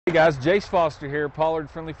Hey guys, Jace Foster here, Pollard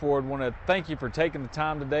Ford. Want to thank you for taking the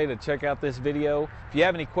time today to check out this video. If you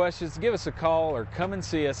have any questions, give us a call or come and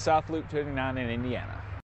see us South Loop 29 in Indiana.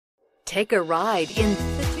 Take a ride in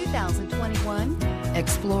the 2021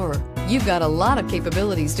 Explorer. You've got a lot of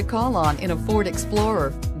capabilities to call on in a Ford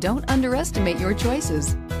Explorer. Don't underestimate your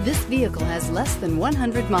choices. This vehicle has less than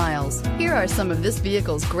 100 miles. Here are some of this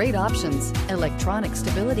vehicle's great options: electronic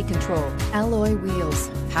stability control, alloy wheels,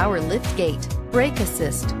 power lift gate, brake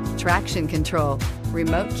assist, traction control,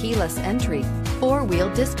 remote keyless entry, four-wheel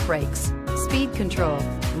disc brakes, speed control,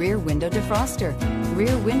 rear window defroster,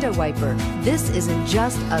 rear window wiper. This isn't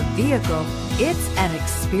just a vehicle, it's an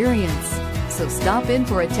experience. So stop in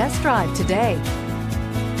for a test drive today.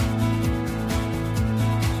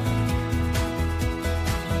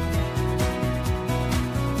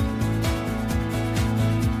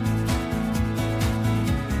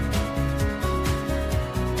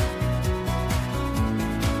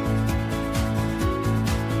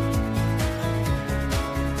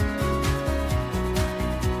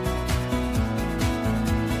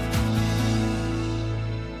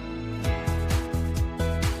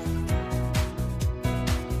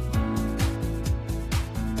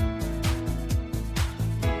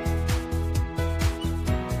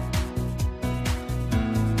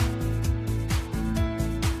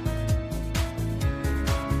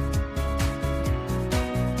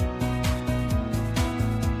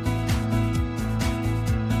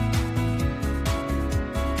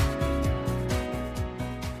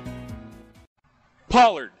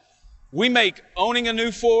 Pollard, we make owning a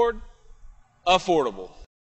new Ford affordable.